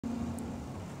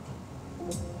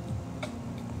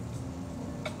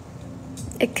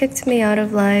it kicked me out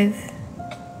of live.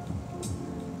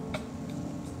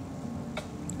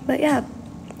 But yeah.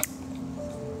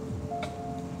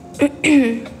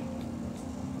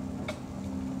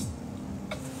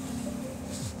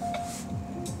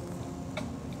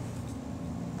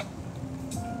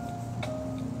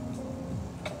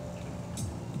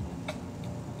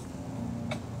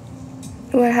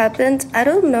 What happened? I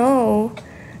don't know.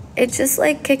 It just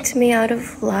like kicked me out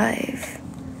of live.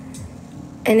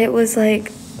 And it was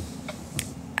like,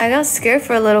 I got scared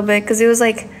for a little bit because it was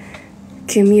like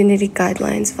community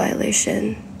guidelines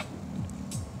violation.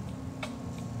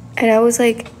 And I was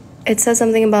like, it said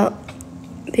something about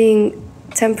being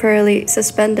temporarily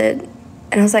suspended.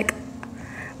 And I was like,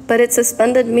 but it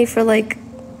suspended me for like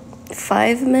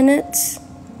 5 minutes.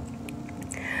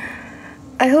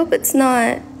 I hope it's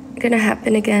not gonna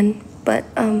happen again, but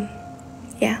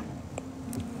yeah.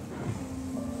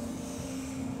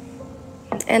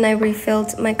 And I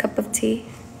refilled my cup of tea.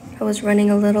 I was running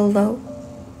a little low.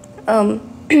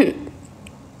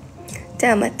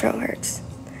 Damn, my throat hurts.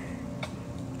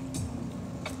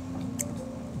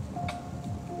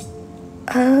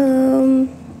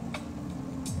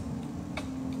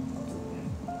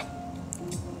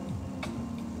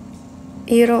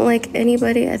 You don't like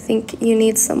anybody? I think you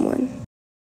need someone.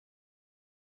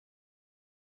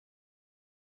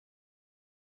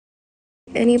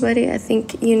 Anybody? I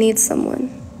think you need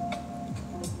someone.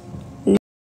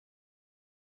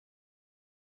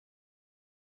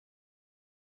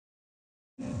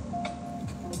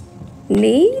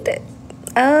 Need?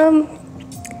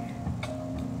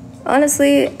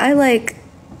 Honestly, I like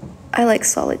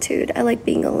solitude. I like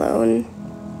being alone.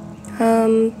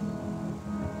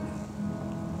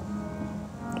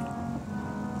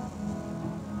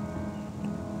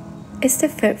 It's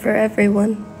different for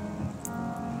everyone.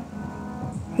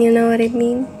 You know what I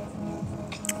mean?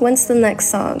 When's the next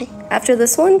song? After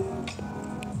this one?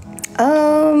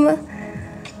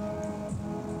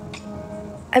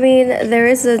 I mean, there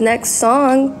is a next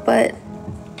song, but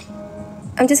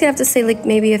I'm just gonna have to say like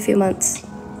maybe a few months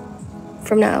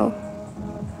from now.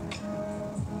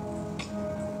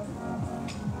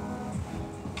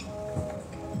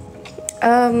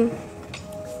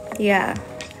 Yeah.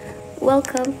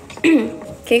 Welcome.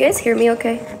 Can you guys hear me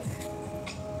okay?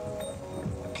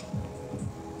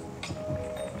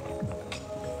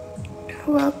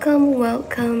 Welcome,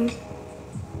 welcome.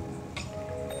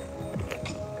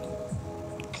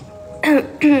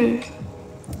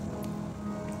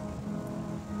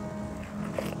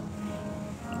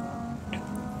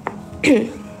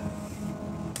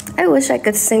 I wish I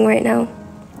could sing right now.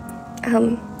 I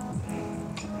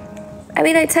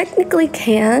mean, I technically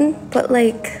can, but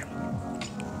like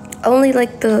only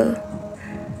like a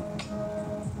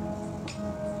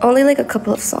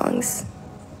couple of songs.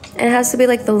 And it has to be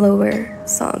like the lower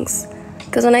songs,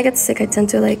 because when I get sick I tend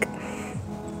to like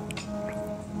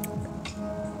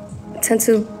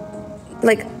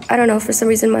I don't know, for some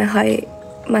reason my high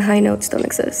notes don't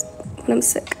exist when I'm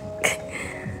sick.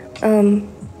 Anong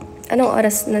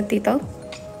oras na dito?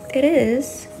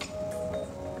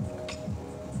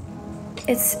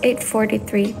 It's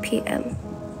 8:43 p.m.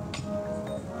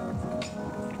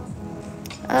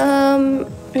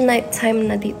 Nighttime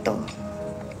na dito.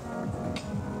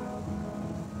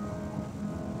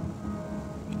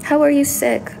 How are you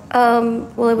sick?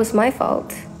 Well, it was my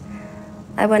fault.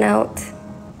 I went out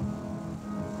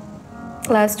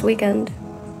last weekend.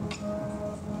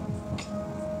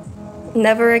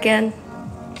 Never again.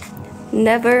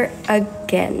 Never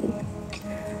again.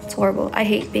 It's horrible. I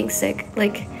hate being sick.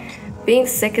 Like, being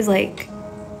sick is like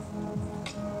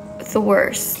the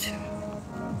worst.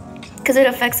 Because it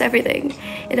affects everything.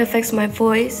 It affects my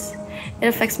voice. It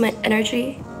affects my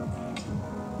energy.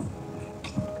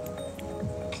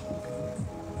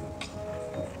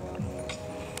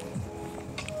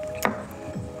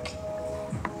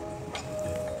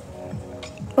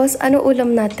 Boss, ano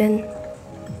ulam natin?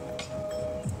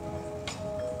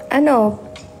 Ano?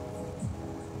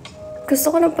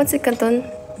 Gusto ko ng pancit canton.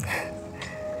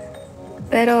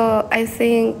 Pero I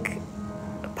think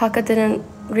Paka didn't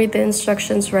read the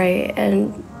instructions right,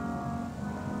 and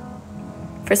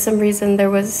for some reason there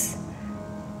was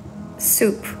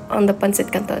soup on the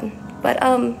pancit canton. But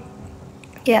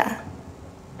yeah.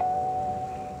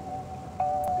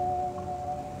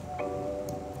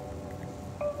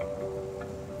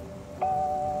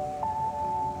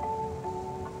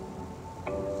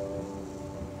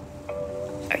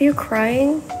 Are you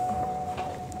crying?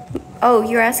 Oh,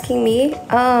 you're asking me?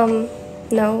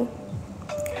 No.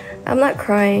 I'm not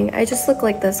crying. I just look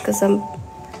like this because I'm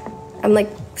like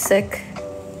sick.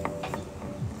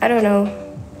 I don't know.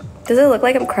 Does it look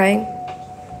like I'm crying?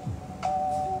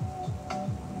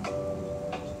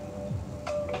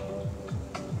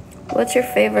 What's your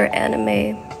favorite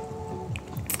anime?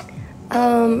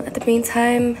 At the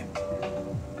meantime,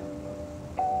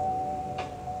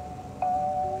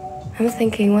 I'm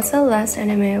thinking, what's the last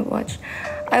anime I watched?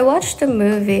 I watched a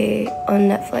movie on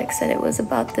Netflix and it was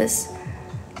about this.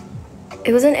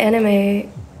 It was an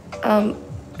anime. I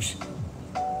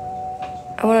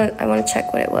wanna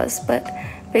check what it was, but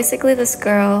basically this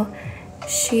girl,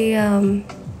 she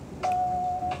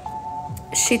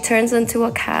turns into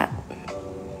a cat.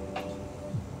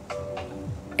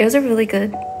 It was a really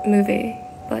good movie,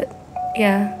 but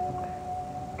yeah.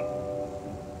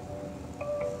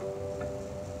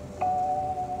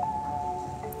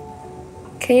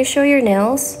 Can you show your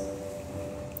nails?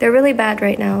 They're really bad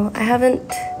right now. I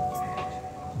haven't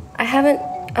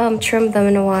trimmed them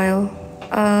in a while.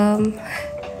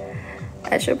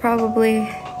 I should probably.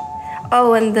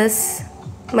 Oh, and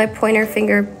my pointer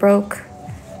finger broke,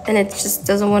 and it just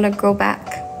doesn't want to grow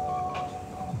back.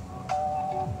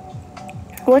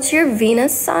 What's your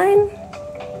Venus sign?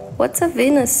 What's a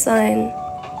Venus sign?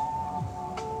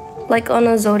 Like on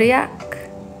a zodiac?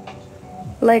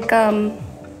 Like a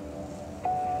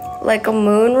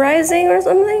moon rising or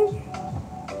something?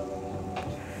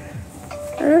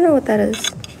 I don't know what that is.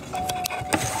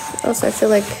 Also, I feel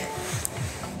like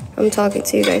I'm talking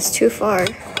to you guys too far.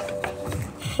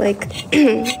 Like,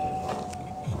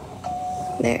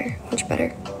 there, much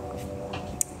better.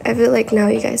 I feel like now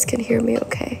you guys can hear me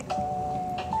okay.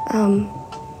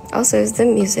 Also, is the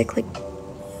music like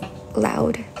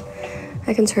loud?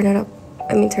 I can turn it up.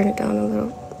 Turn it down a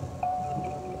little.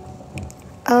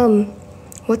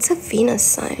 What's a Venus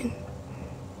sign?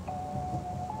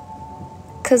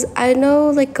 Cause I know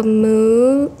like a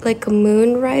moon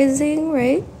rising,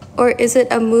 right? Or is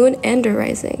it a moon and a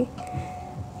rising?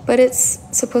 But it's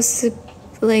supposed to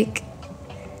like,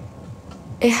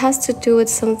 it has to do with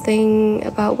something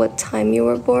about what time you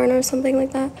were born or something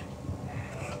like that.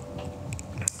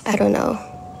 I don't know.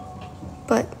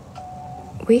 But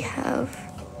we have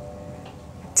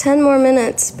 10 more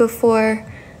minutes before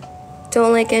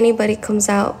Don't Like Anybody comes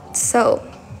out. So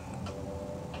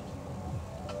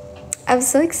I'm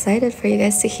so excited for you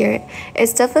guys to hear it.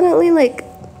 It's definitely like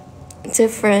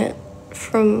different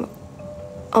from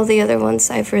all the other ones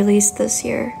I've released this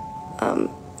year.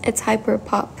 It's hyper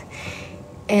pop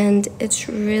and it's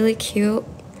really cute.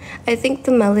 I think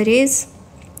the melodies,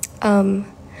 when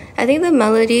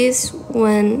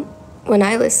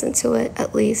I listen to it,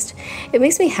 at least, it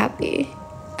makes me happy.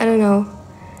 I don't know.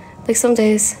 Like some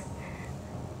days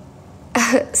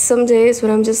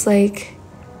when I'm just like,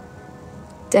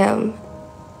 damn,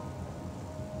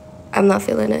 I'm not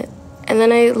feeling it. And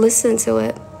then I listen to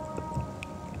it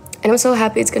and I'm so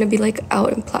happy it's gonna be like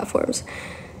out in platforms,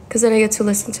 because then I get to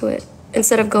listen to it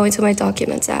instead of going to my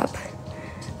Documents app.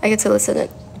 I get to listen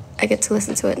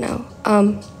to it now.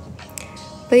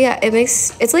 But yeah,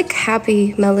 it's like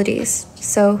happy melodies.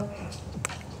 So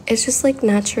it's just like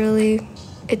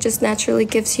it just naturally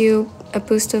gives you a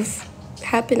boost of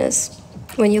happiness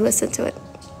when you listen to it.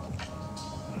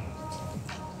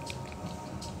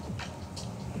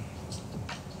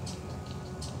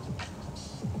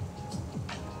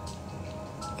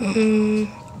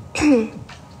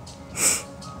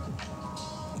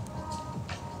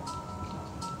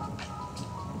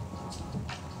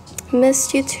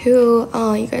 Missed you too.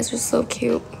 Oh, you guys are so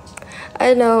cute.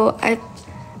 I know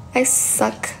I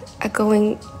suck at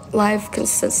going live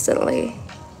consistently,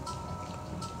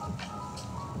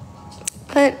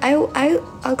 but I'll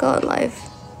go on live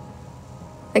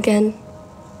again.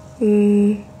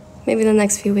 Maybe the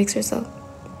next few weeks or so.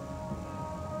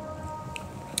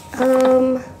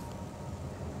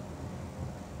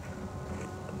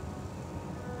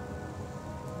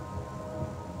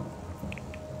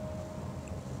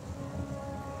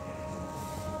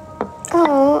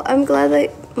 Oh, I'm glad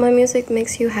that my music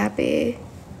makes you happy.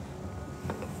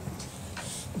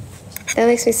 That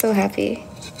makes me so happy.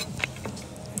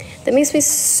 That makes me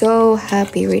so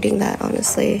happy reading that,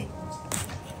 honestly.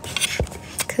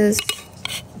 Because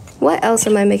what else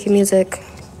am I making music?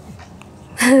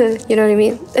 You know what I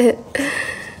mean?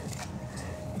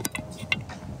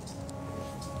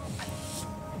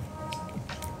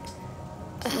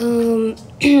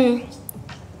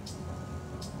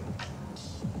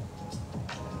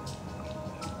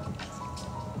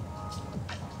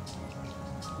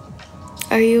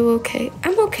 Are you okay?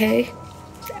 I'm okay.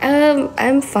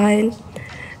 I'm fine.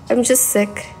 I'm just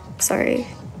sick. Sorry.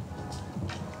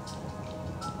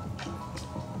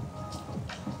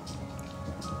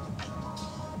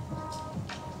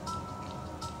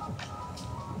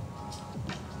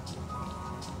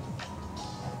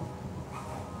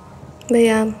 But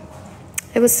yeah,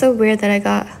 it was so weird that I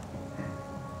got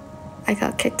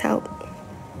kicked out.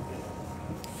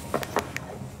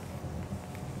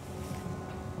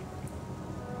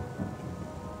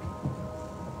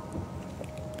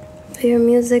 But your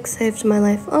music saved my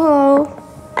life. Oh,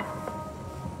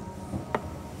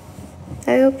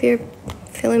 I hope you're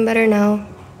feeling better now.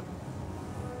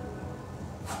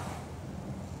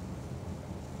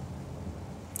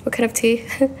 What kind of tea?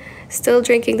 Still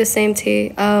drinking the same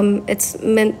tea. It's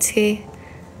mint tea.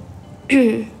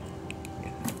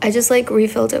 I just like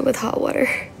refilled it with hot water.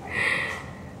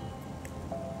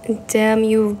 Damn,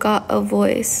 you got a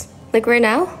voice. Like right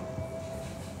now?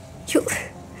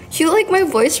 You like my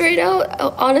voice right now?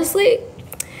 Honestly,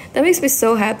 that makes me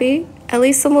so happy. At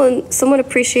least someone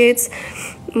appreciates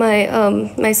my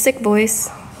my sick voice.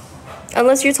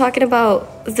 Unless you're talking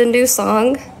about the new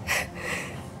song.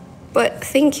 But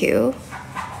thank you.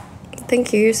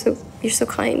 Thank you. You're so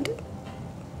kind.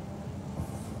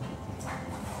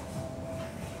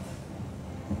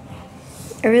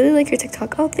 I really like your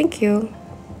TikTok. Oh, thank you.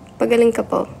 Pagaling ka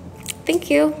po. Thank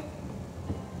you.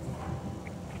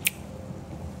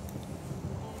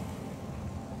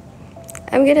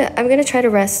 I'm gonna try to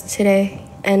rest today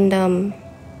and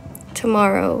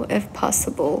tomorrow if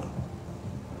possible.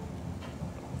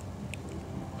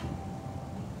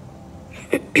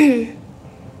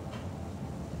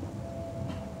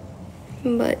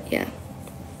 But yeah.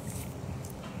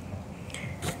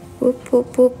 Whoop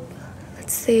whoop whoop.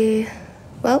 Let's see.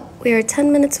 Well, we are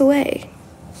 10 minutes away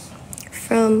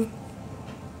from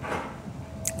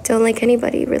Don't Like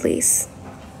Anybody release.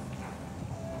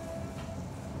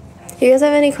 You guys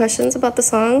have any questions about the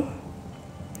song?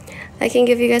 I can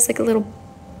give you guys like a little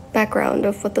background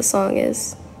of what the song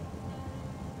is.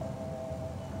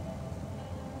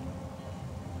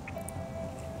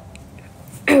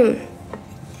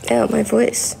 Yeah, my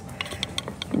voice.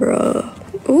 Bruh.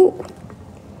 Ooh.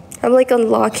 I'm like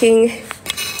unlocking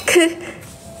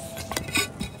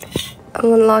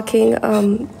I'm unlocking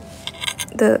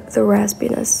the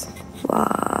raspiness.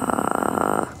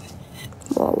 Wah.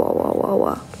 Wah wah wah wah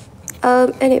wah.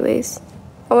 Anyways,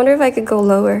 I wonder if I could go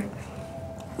lower.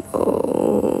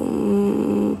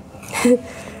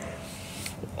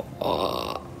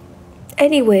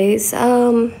 Anyways,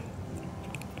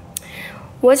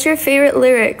 what's your favorite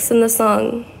lyrics in the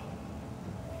song?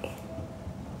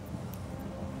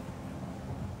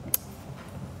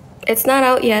 It's not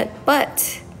out yet,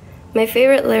 but my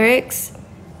favorite lyrics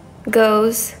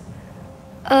goes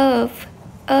up,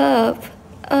 up,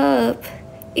 up.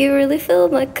 You really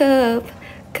filled my cup,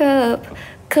 cup,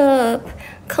 cup.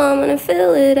 Come on and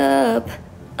fill it up,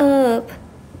 up,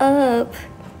 up.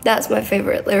 That's my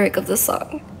favorite lyric of the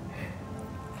song.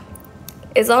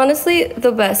 It's honestly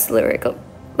the best lyric of,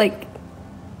 like,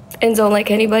 and Don't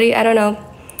Like Anybody. I don't know.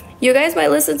 You guys might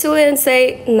listen to it and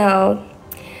say, no,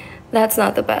 that's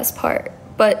not the best part.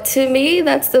 But to me,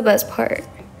 that's the best part.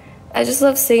 I just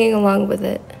love singing along with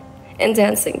it and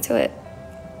dancing to it.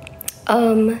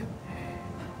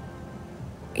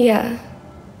 Yeah.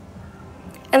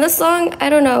 And the song, I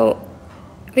don't know.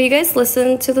 But you guys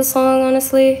listen to the song,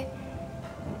 honestly?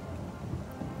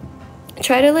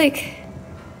 Try to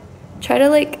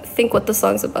think what the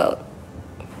song's about.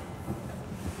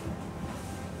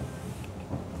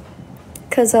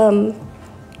 Cause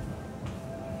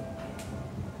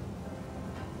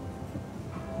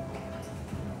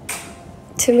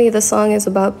to me, the song is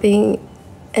about being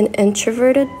an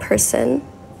introverted person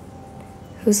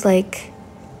who's like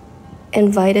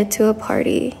invited to a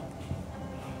party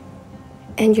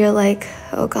and you're like,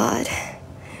 oh God,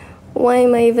 why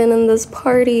am I even in this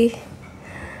party?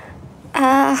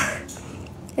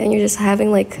 And you're just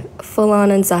having like full-on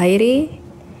anxiety,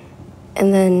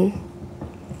 and then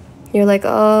you're like,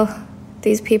 oh,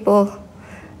 these people,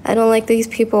 I don't like these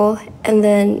people. And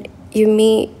then you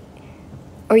meet,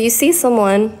 or you see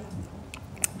someone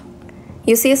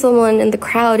in the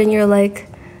crowd and you're like,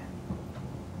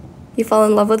 you fall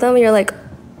in love with them and you're like,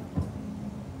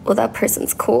 well, that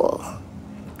person's cool.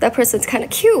 That person's kind of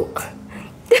cute.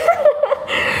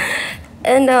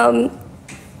 And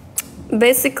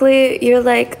basically you're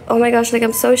like, oh my gosh, like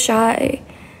I'm so shy.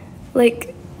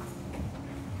 Like,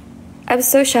 I'm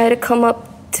so shy to come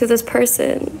up to this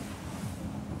person.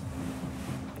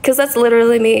 Because that's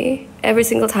literally me every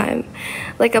single time.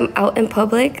 Like, I'm out in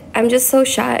public, I'm just so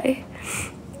shy.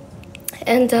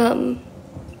 And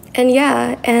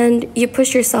yeah, and you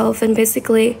push yourself and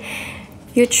basically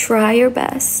you try your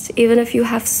best, even if you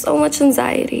have so much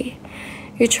anxiety.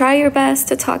 You try your best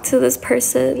to talk to this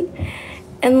person,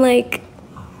 and like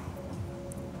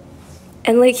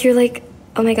you're like,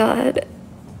 oh my God,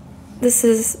 this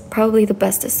is probably the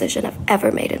best decision I've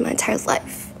ever made in my entire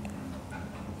life.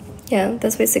 Yeah,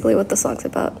 that's basically what the song's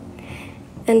about.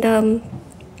 And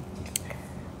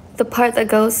the part that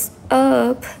goes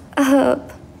up,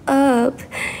 up, up,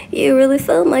 you really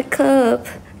fill my cup,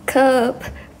 cup,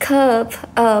 cup.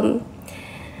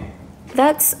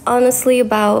 That's honestly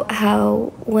about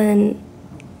how when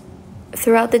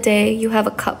throughout the day you have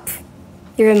a cup,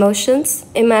 your emotions,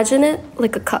 imagine it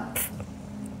like a cup.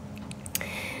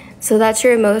 So that's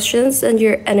your emotions and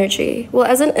your energy. Well,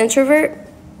 as an introvert,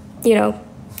 you know,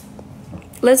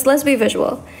 let's be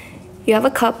visual. You have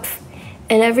a cup,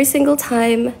 and every single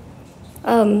time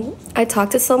I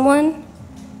talk to someone,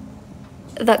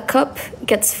 that cup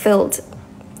gets filled.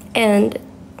 And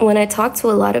when I talk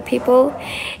to a lot of people,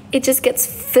 it just gets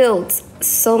filled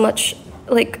so much.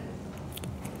 Like,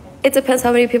 it depends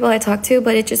how many people I talk to,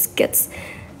 but it just gets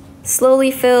slowly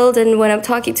filled. And when I'm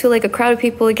talking to like a crowd of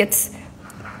people, it gets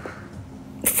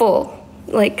full.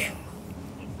 Like,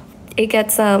 it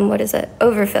gets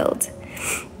overfilled.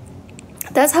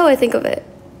 That's how I think of it.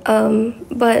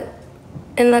 But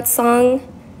in that song,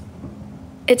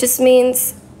 it just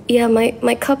means, yeah,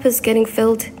 my cup is getting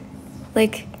filled.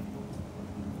 Like,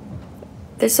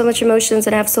 there's so much emotions,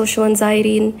 and I have social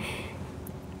anxiety, and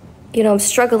you know, I'm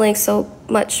struggling so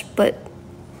much, but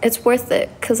it's worth it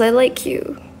because I like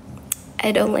you.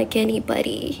 I don't like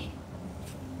anybody.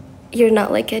 You're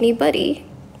not like anybody.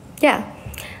 Yeah,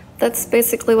 that's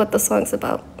basically what the song's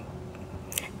about.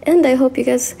 And I hope you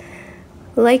guys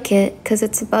like it because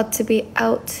it's about to be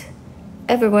out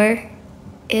everywhere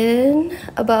in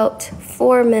about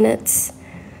 4 minutes.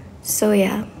 So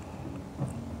yeah,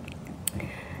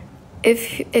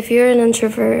 if you're an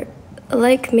introvert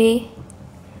like me,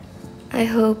 I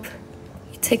hope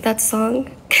you take that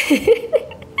song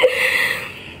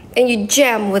and you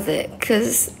jam with it,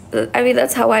 because I mean,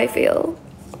 that's how I feel.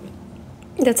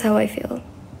 That's how I feel.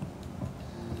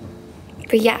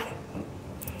 But yeah.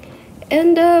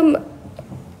 And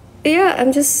yeah,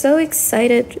 I'm just so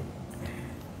excited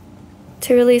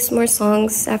to release more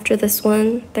songs after this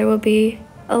one. There will be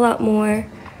a lot more.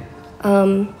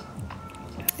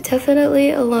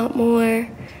 Definitely a lot more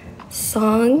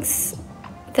songs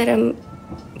that I'm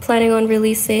planning on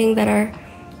releasing that are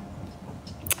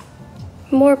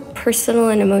more personal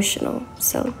and emotional.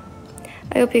 So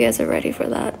I hope you guys are ready for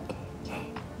that.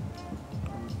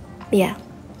 Yeah.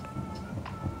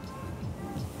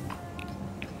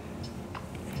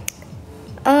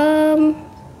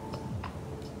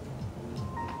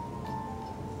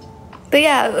 But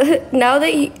yeah, now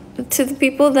that to the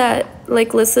people that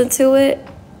like listened to it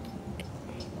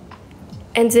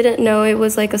and didn't know it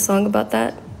was like a song about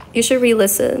that, you should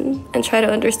re-listen and try to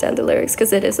understand the lyrics,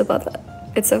 because it is about that.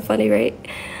 It's so funny, right?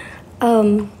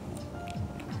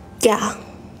 Yeah.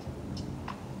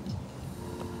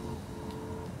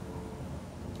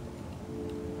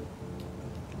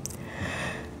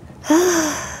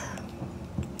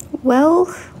 Well.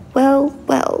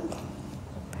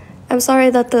 I'm sorry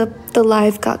that the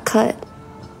live got cut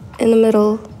in the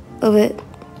middle of it,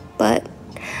 but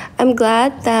I'm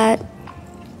glad that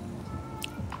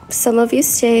some of you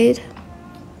stayed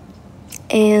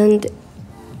and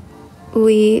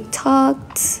we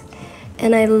talked,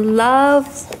 and I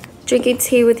loved drinking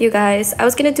tea with you guys. I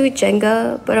was gonna do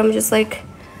Jenga, but I'm just like,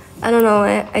 I don't know,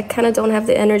 I kind of don't have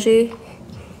the energy.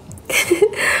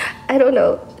 I don't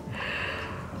know.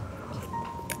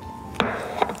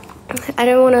 I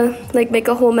didn't want to like make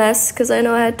a whole mess because I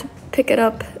know I had to pick it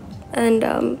up. And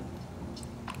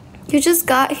you just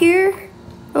got here?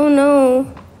 Oh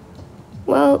no.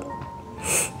 Well,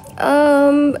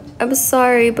 I'm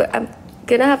sorry, but I'm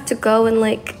gonna have to go, and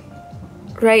like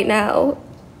right now.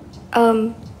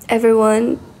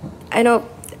 Everyone, I know,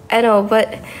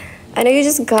 but I know you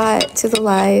just got to the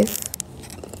live,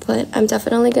 but I'm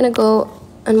definitely gonna go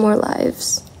on more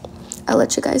lives. I'll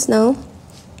let you guys know.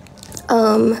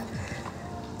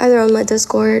 Either on my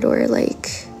Discord or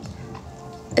like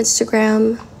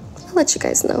Instagram. I'll let you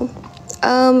guys know.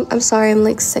 I'm sorry, I'm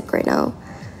like sick right now,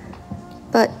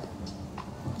 but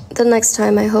the next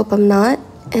time I hope I'm not.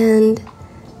 And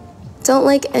Don't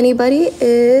Like Anybody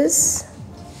is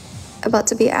about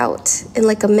to be out in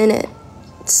like a minute,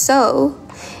 so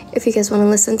if you guys want to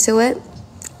listen to it,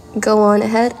 go on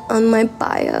ahead on my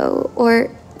bio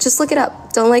or just look it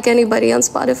up. Don't Like Anybody on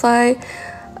Spotify.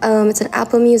 It's an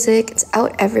Apple Music. It's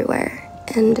out everywhere,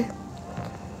 and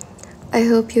I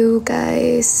hope you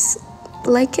guys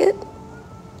like it.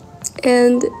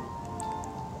 And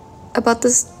about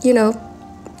this, you know,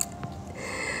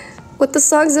 what the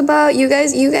song's about, you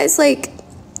guys like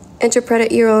interpret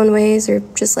it your own ways, or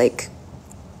just like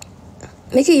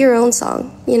make it your own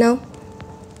song, you know?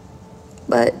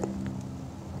 but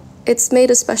it's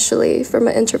made especially for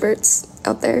my introverts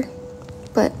out there.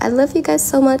 But I love you guys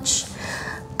so much.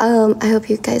 I hope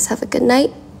you guys have a good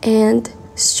night and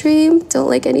stream. Don't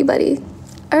like anybody.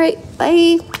 All right,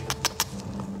 bye.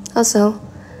 Also,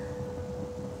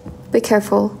 be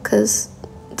careful because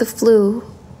the flu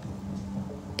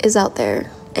is out there,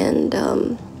 and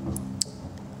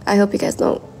I hope you guys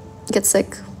don't get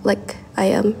sick like I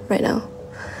am right now.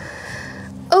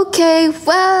 Okay,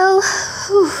 well,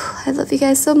 whew, I love you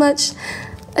guys so much.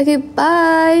 Okay,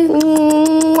 bye.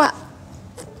 Mwah.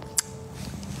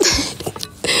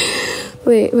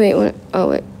 wait, what? Oh,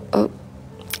 wait. Oh,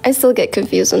 I still get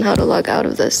confused on how to log out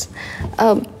of this.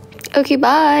 Okay,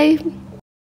 bye.